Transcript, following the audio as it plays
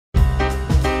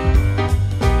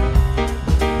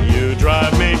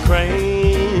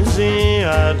crazy,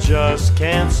 I just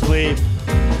can't sleep.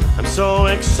 I'm so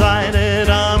excited,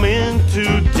 I'm in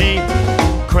too deep.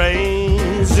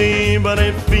 Crazy, but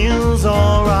it feels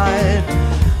alright.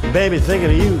 Baby,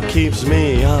 thinking of you keeps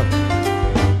me up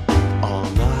all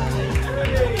night.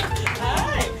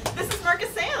 Hi, this is Marcus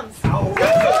Sam's. Oh.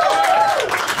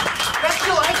 That's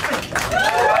delightful.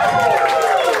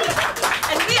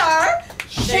 And we are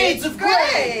Shades of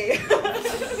Grey.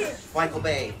 Michael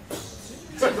Bay.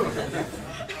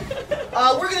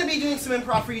 We're going to be doing some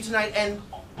improv for you tonight, and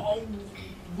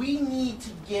we need to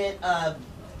get a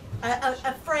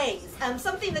phrase,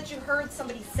 something that you heard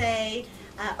somebody say,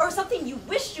 or something you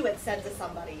wished you had said to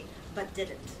somebody, but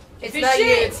didn't. It's not you,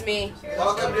 it's me.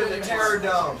 Welcome to the Terror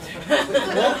Dome.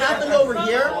 What happened over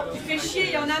here? Tu fais chier,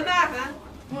 y en a marre, hein?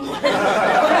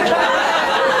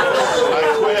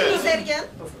 Can you say it again?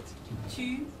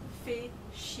 Tu fais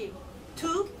chier.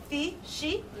 Tu fais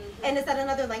chier? And is that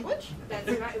another language? That's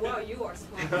right. Wow, you are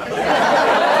smart. And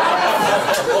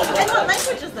what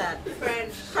language is that?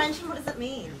 French. French, and what does it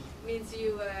mean? Means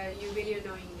you really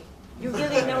annoying me. You're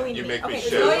really annoying You me. make me Okay,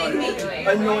 shit. Annoying me.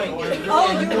 Annoying.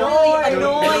 Oh, you're really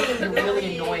annoying. You're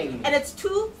really annoying. And it's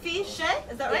tu fais chier,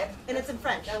 is that right? And it's in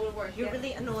French. That would work. You're Yeah.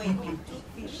 really annoying me. Tu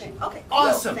fais chier. Okay, cool.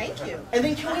 Awesome. Thank you. And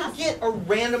then can we get a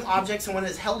random object someone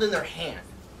has held in their hand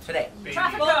today?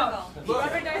 Traffic cone.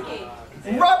 Rubber ducky.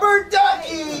 Rubber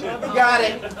ducky! Got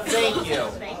it. Thank you.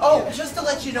 Thank you. Oh, just to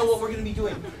let you know what we're going to be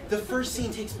doing. The first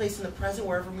scene takes place in the present,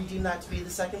 wherever we deem that to be. The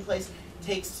second place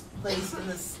takes place in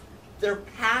this. They're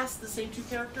past the same two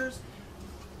characters.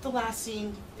 The last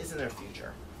scene is in their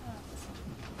future.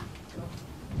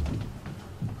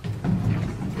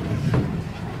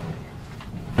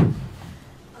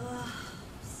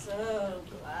 So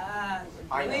glad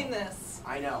I we're doing know. this.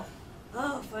 I know.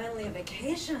 Oh, finally a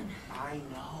vacation. I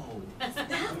know. This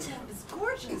bathtub is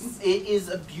gorgeous. It is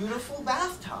a beautiful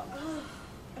bathtub. Oh,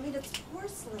 I mean, it's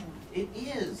porcelain. It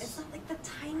is. It's not like the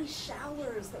tiny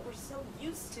showers that we're so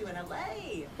used to in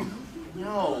LA.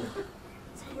 No.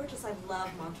 It's gorgeous. I love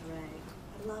Monterey.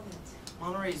 I love it.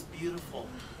 Monterey is beautiful.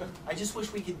 I just wish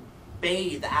we could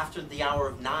bathe after the hour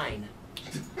of 9.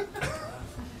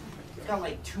 We've got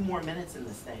like 2 more minutes in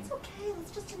this thing. It's okay.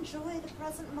 Let's just enjoy the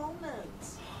present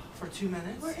moment. For 2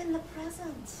 minutes? We're in the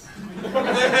present.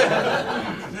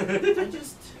 I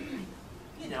just,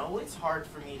 you know, it's hard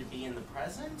for me to be in the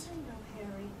present. I know,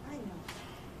 Harry. I know.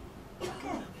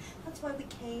 Okay. That's why we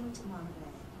came to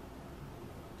Monterey.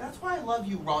 That's why I love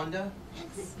you, Rhonda.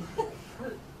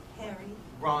 Harry.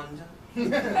 Rhonda.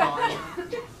 Rhonda.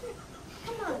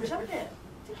 Come on, jump in.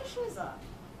 Take your shoes off.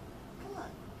 Come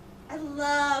on. I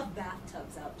love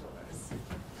bathtubs outdoors.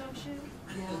 Don't you?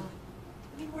 Yeah. I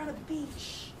mean, we're on a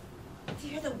beach. Do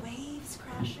you hear the waves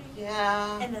crashing?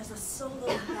 Yeah. And there's a solo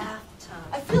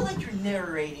bathtub. I feel like you're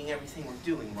narrating everything we're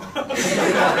doing wrong.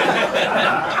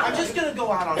 I'm just gonna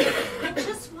go out on it. I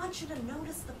just want you to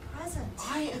notice the present.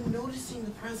 I am noticing the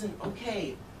present,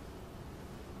 okay.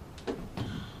 A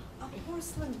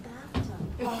porcelain bathtub.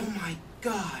 Oh my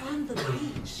God. On the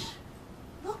beach.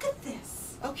 Look at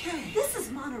this. Okay. This is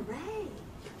Monterey.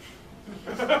 I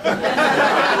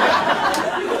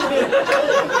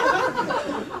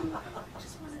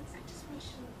just want you to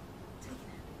take it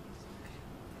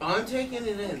in. I'm taking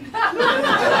it in.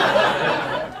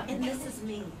 And this is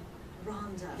me,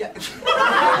 Rhonda. Yeah.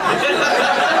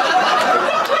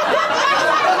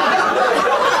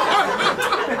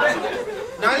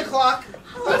 9 o'clock.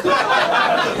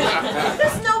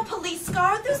 There's no police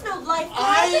guard. There's no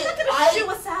lifeguard. They're not going to shoo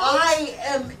us out. I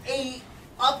am a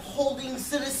upholding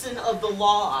citizen of the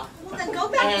law. Well, then go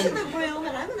back to the room,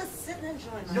 and I'm going to sit and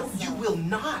enjoy myself. No, you will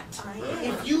not. I am.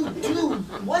 If you do,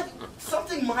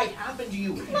 something might happen to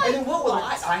you. And then what will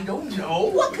I don't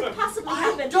know. What could possibly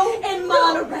happen don't in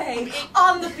know. Monterey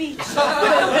on the beach? It's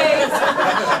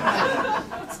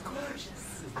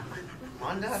gorgeous.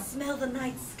 Rhonda? Smell the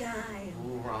night sky.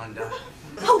 Ooh, Rhonda.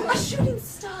 Oh, a shooting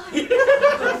star.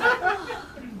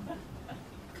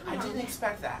 I didn't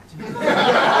expect that. Come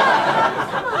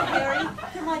on, Harry.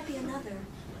 There might be another.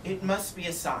 It must be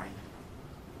a sign.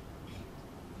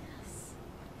 Yes.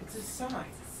 It's a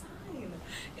sign. It's a sign.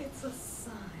 It's a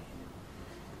sign.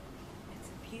 It's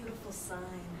a beautiful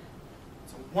sign.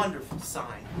 It's a wonderful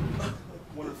sign. A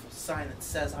wonderful sign that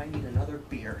says I need another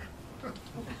beer.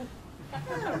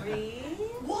 Harry.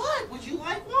 What? Would you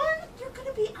like one? You're going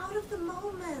to be out of the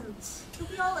moment. You'll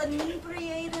be all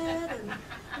inebriated and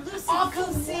loosey Off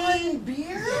of goosey. one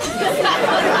beer?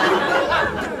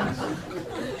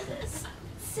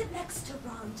 Sit next to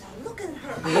Rhonda. Look at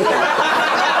her.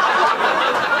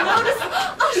 Notice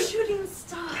a shooting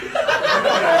star.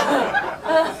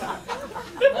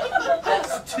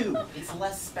 That's 2.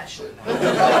 special.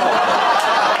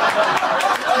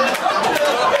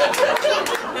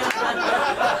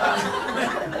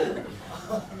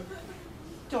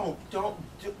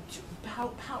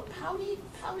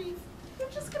 Pouty. You're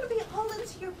just gonna be all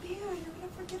into your beer. You're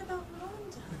gonna forget about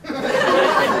Rhonda.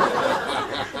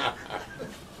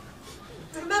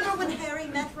 Remember when Harry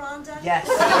met Rhonda? Yes.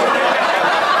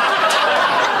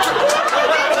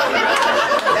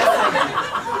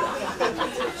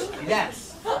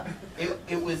 Yes.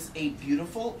 It was a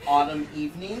beautiful autumn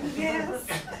evening. Yes.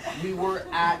 We were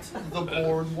at the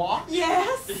boardwalk.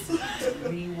 Yes.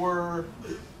 We were...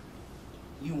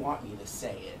 You want me to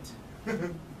say it. We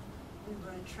were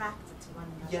attracted to one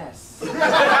another. Yes.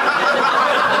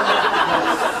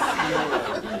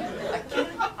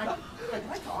 I'd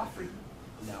like to offer you...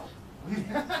 No.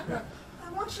 I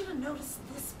want you to notice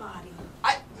this body.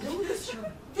 I notice your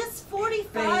This banging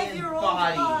 45-year-old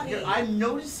body. I'm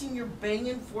noticing your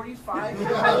banging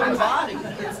 45-year-old body.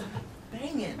 It's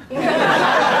banging.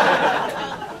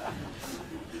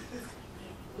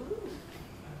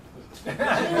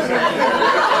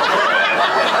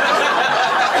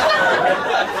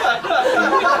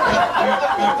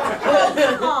 Oh,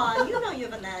 come on. You know you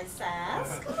have a nice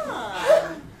ass. Come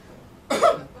on.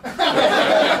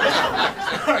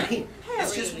 Sorry.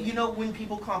 It's Harry. just, you know, when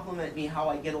people compliment me, how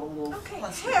I get a little Okay,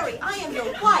 flustered. Harry, I am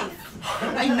your wife.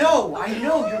 I know,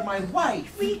 you're my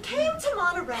wife. We came to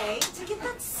Monterey to get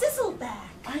that sizzle back.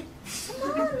 I...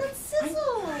 Come on, let's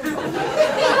sizzle.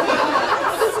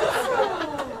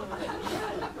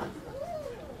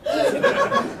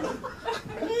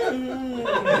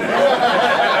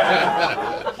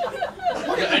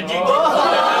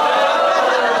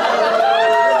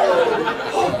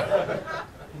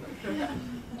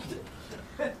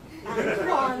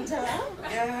 Rhonda.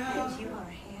 Yeah. And you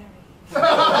are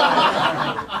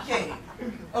Harry.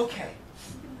 Okay,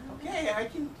 I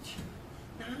can...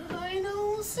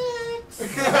 906.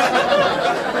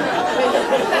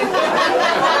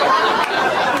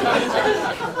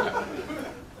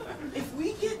 If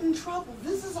we get in trouble,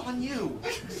 this is on you.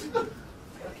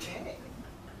 Okay.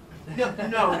 No,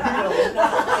 not like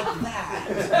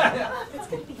that. It's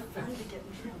gonna be fun to get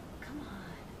in trouble. Come on.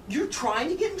 You're trying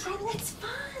to get in trouble? It's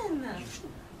fun.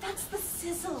 That's the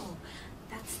sizzle.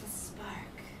 That's the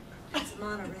spark. That's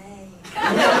Monterey.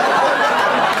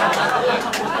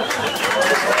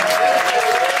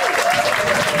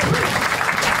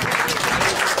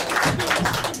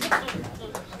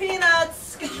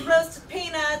 Peanuts. Get your roasted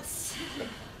peanuts.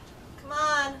 Come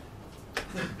on.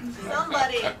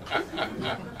 Somebody.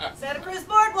 Santa Cruz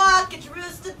Boardwalk. Get your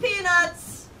roasted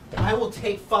peanuts. I will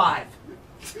take 5.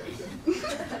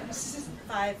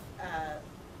 5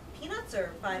 peanuts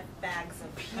or 5 bags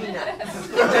of Peanuts.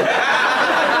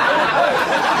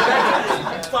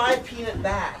 5 peanut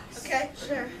bags. Okay,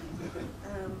 sure.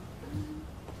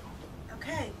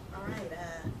 Okay, all right.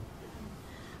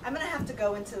 I'm gonna have to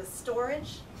go into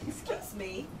storage. Excuse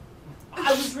me.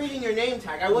 I was reading your name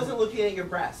tag. I wasn't looking at your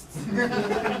breasts. I'm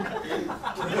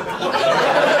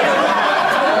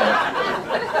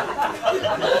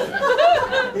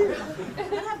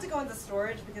gonna have to go into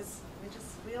storage because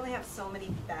we only have so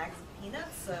many bags of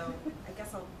peanuts, so I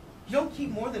guess I'll. You don't keep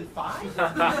more than 5?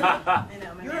 I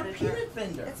know, my You're manager. a peanut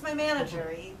vendor. It's my manager.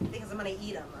 He thinks I'm gonna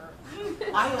eat them. Or...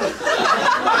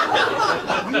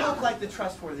 You look like the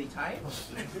trustworthy type.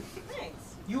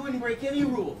 Thanks. You wouldn't break any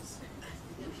rules.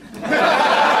 Well,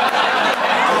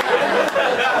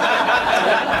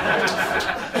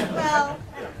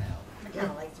 I don't know. I kind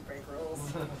of like to break rules.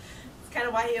 It's kind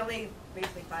of why he only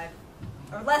makes me 5,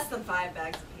 or less than 5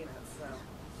 bags of peanuts.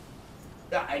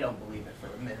 So. I don't believe it for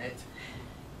a minute.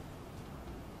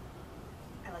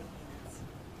 I like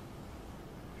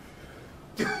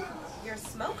peanuts. You're a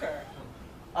smoker.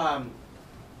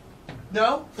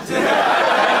 No?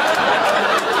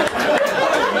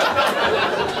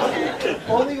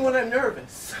 Only when I'm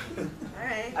nervous. All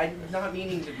right. I'm not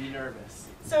meaning to be nervous.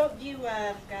 So you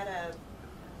got a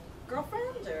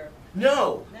girlfriend or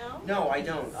No. no? No, I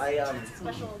don't.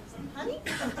 Special honey?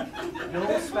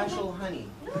 No special honey.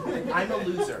 No. I'm a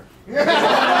loser. That's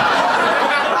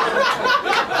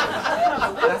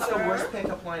the worst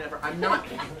pickup line ever. I'm not.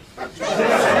 Again?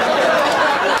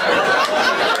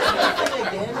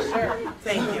 Sure.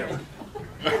 Thank you.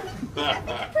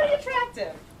 Pretty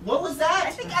attractive. What was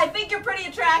that? I think you're pretty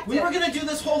attractive. We were gonna do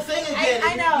this whole thing again.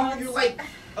 I know. You're like,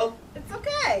 oh. It's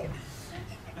okay.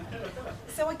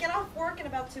 So we get off work in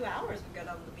about 2 hours. We go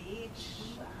down to the beach.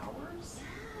 Hours?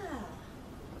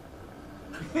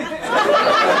 Yeah.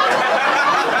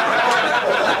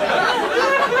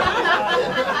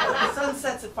 The sun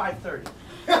sets at 5:30.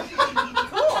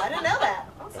 Cool. I didn't know that.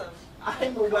 Awesome.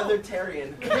 I'm a weathertarian.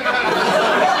 You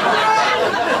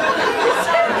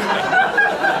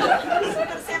still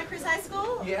go to Santa Cruz High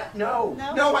School? Yeah, no.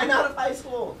 No? No, I'm out of high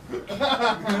school.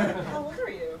 How old are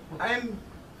you? I'm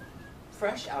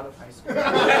fresh out of high school.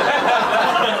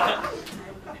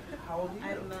 How old are you?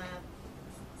 I'm a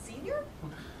senior?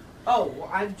 Oh, well,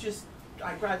 I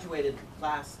graduated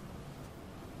last.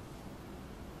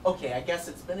 Okay, I guess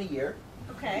it's been a year.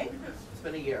 Okay. It's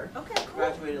been a year. Okay, cool.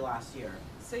 Graduated last year.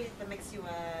 So that makes you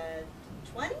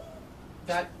 20?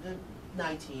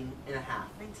 19 and a half.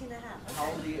 19 and a half. Okay. How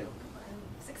old are you?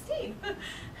 I'm 16.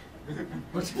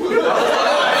 That's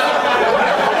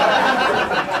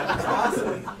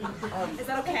awesome. Is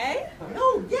that okay?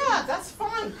 No, yeah, that's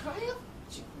fine. Can I have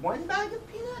one bag of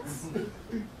peanuts?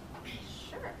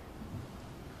 Sure.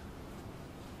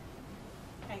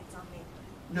 Thanks on me.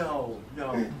 No.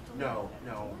 Don't worry about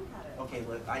it. Okay,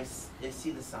 look, I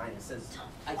see the sign. It says,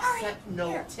 Don't worry. accept no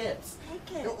Here. tips.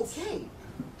 Take it. No, okay.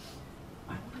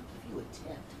 I want to give you a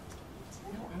tip.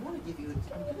 No, I want to give you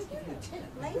I'm going to give you a tip.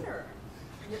 Later.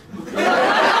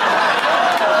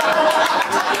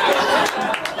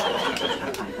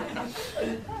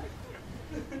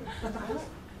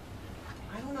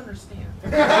 I don't understand.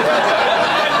 I'm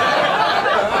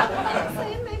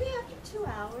saying maybe after 2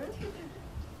 hours, we could,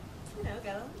 go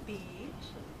on the beach.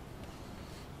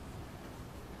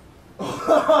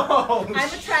 Oh, I'm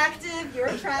attractive, you're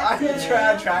attractive.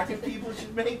 attractive people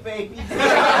should make babies.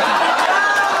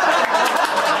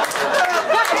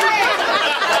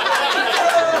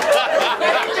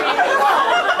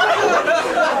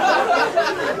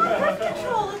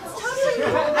 Control, it's totally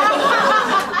cool.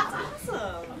 That's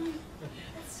awesome.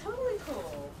 It's totally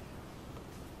cool.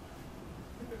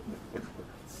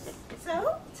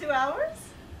 So, 2 hours?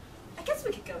 I guess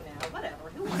we could go now. Whatever.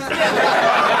 Who wants to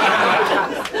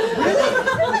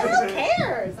Who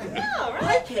cares? I know, I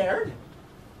right? cared.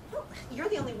 Well, you're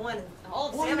the only one in all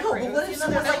of Well, Santa no, but Cruz. what if You know,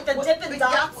 someone there's like the else- Dippin' but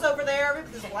Dots yeah, over there.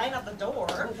 There's a line out the door.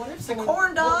 But what if The someone,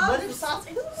 corn dogs. What if the sauce.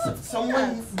 Who wants someone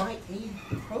peanuts? might need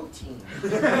protein?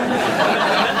 It's fine.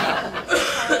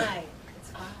 It's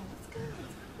fine. Let's go.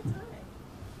 It's fine.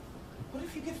 What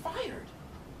if you get fired?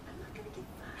 I'm not gonna get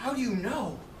fired. How do you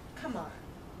know? Come on.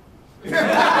 Will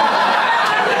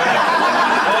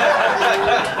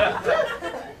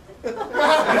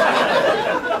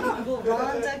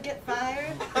Rhonda get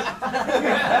fired? I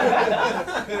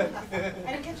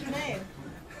didn't catch your name.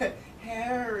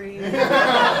 Harry.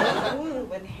 Ooh,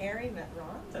 when Harry met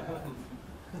Rhonda.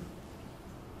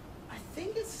 I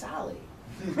think it's Sally.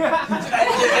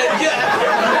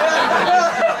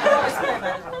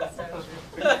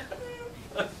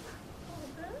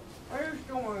 Where's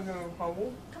going to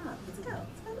Hubble? Come on, let's go.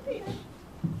 Let's go to the beach.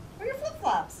 Where are your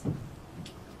flip-flops?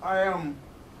 I am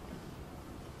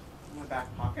in my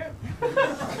back pocket. Those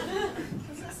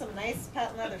are some nice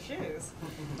patent leather shoes.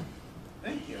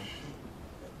 Thank you.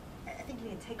 I think you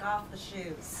need to take off the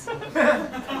shoes.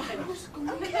 Okay. Give me some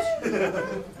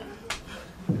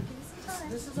time.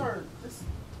 This is our. This.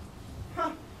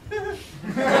 Huh.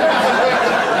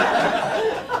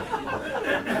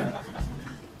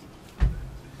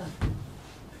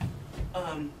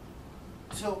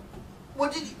 So,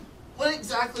 what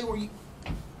exactly were you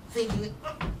thinking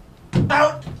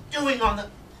about doing on the?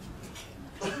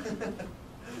 Okay,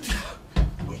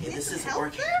 Need this some isn't help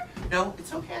working. there? No,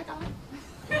 it's okay. I got it.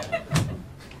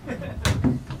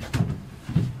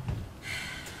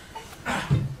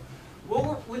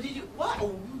 What did you? What?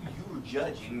 Oh, you were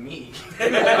judging me. Why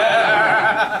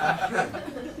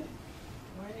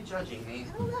are you judging me?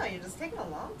 I don't know, you're just taking a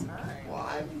long time. Well,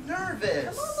 I'm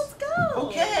nervous. Come on, let's go.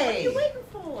 Okay. What are you waiting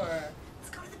for? Let's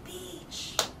go to the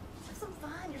beach. Let's have some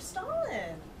fun. You're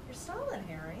stalling. You're stalling,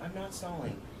 Harry. I'm not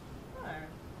stalling. You are.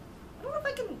 I don't know if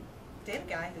I can date a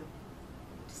guy who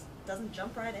just doesn't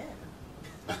jump right in.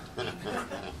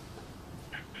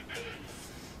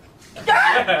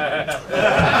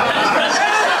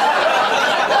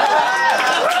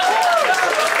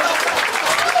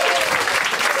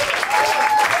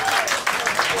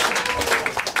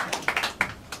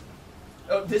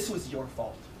 Oh, this was your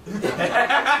fault. This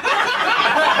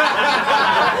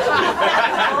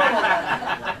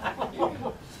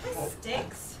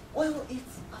stinks. Well,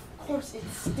 of course it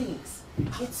stinks.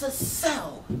 It's a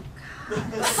cell.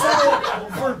 A cell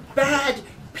for bad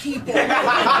people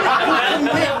who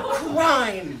commit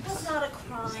crimes. That's not a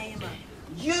crime.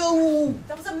 You.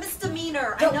 That was a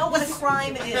misdemeanor. I know what a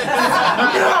crime is.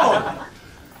 No.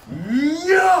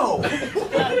 No.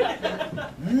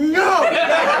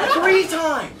 No. 3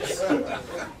 times.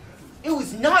 It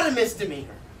was not a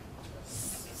misdemeanor.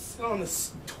 Sit on the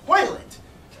toilet.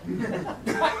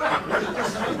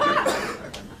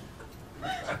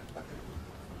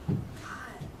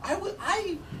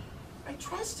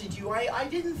 trusted you. I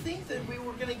didn't think that we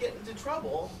were gonna get into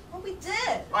trouble. Well, we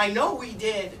did. I know we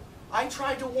did. I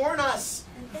tried to warn us.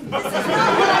 And this is not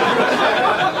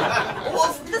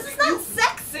Well, this is not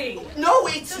sexy. no,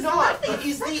 it's There's not. nothing It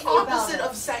is sexy the about opposite it.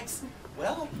 of sex.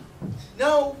 Well,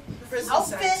 no, there isn't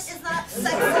Outfit sex. is not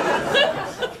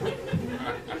sexy.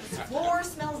 This floor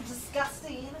smells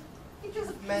disgusting. I think there's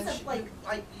a piece of like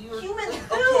human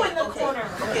poo in the corner.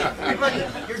 Okay, honey,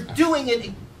 you're doing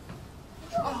it.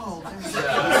 Oh, there's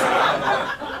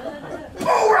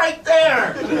poo right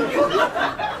there.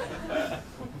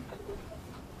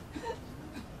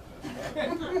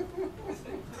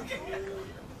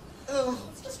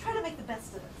 Let's just try to make the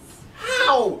best of this.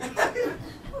 How? I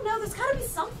don't know, there's gotta be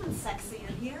something sexy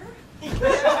in here.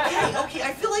 Okay,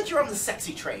 I feel like you're on the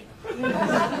sexy train.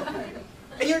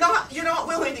 And you're not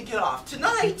willing to get off.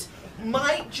 Tonight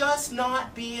might just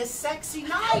not be a sexy That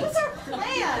night. was our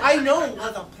plan. I know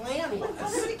what the plan We wanted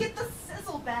was. to get the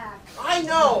sizzle back. I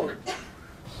know.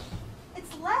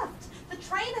 It's left. The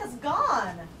train has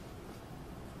gone.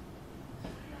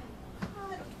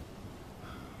 God.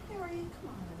 Harry,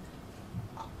 come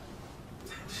on.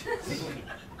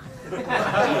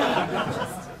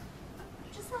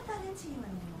 Just not that into you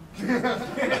anymore.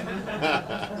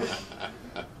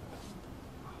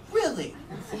 Really?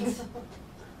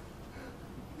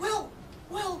 Well,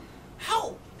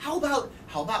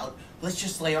 how about let's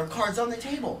just lay our cards on the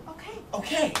table. Okay.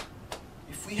 Okay.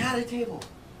 If we had a table.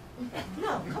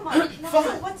 No, come on. No,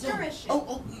 Fine. what's your issue? Oh,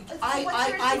 What's your issue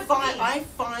with me? I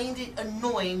find it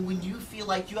annoying when you feel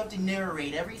like you have to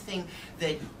narrate everything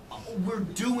that we're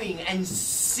doing and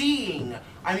seeing.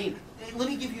 I mean, let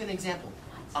me give you an example.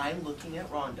 I'm looking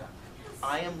at Rhonda.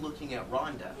 I am looking at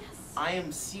Rhonda. I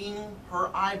am seeing her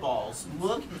eyeballs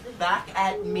look back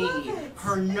at me.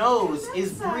 Her nose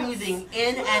is breathing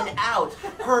in and out.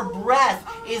 Her breath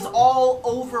is all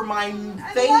over my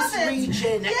face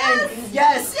region. Yes. And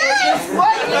yes, it is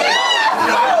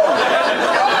right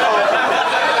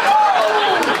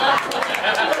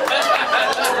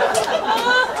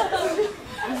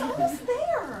Who's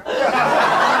there?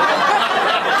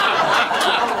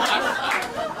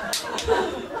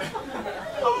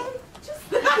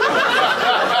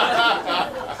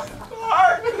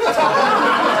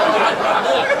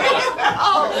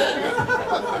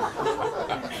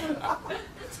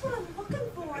 That's what I'm looking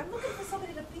for. I'm looking for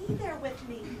somebody to be there with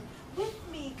me,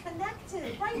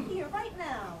 connected, right here, right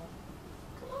now.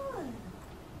 Come on.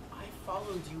 I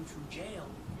followed you to jail.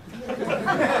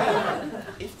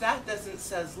 If that doesn't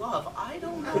says love, I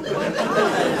don't know what does.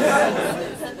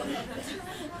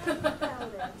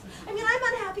 I mean, I'm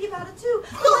unhappy about it too.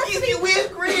 We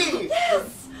agree.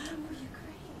 Yes.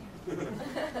 We agree. Agree.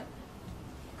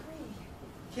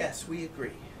 Yes, we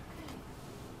agree.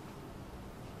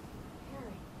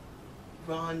 Harry,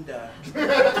 Rhonda.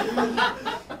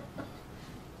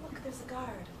 look, there's a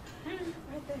guard.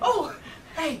 Right there. Oh,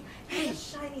 hey. He's a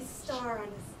shiny star on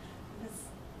his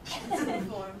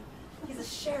uniform. He's a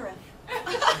sheriff.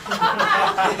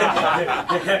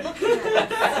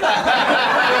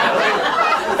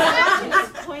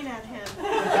 Just point at him. Take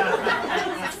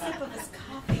a sip of his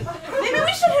coffee. Maybe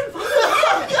we should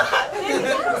invite him. Maybe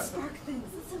that'll spark things.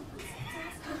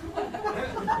 Let's ask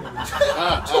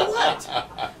him. To what?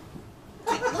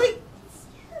 Like, Maybe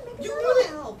you that'll want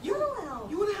help.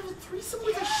 to have a threesome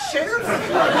with a sheriff?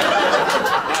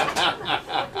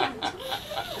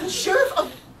 The sheriff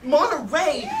of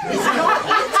Monterey is not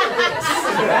into this.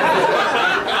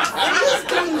 It is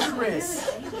dangerous.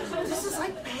 This is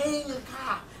like paying a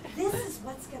cop. This is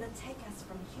what's going to take us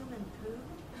from human poo.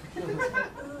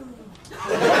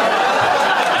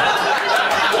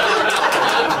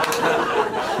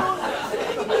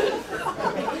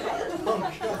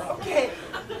 Okay.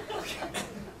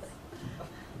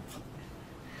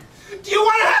 Do you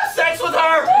want to have sex with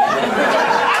her?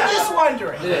 I'm just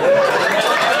wondering.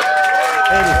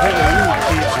 Anything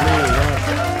you keeps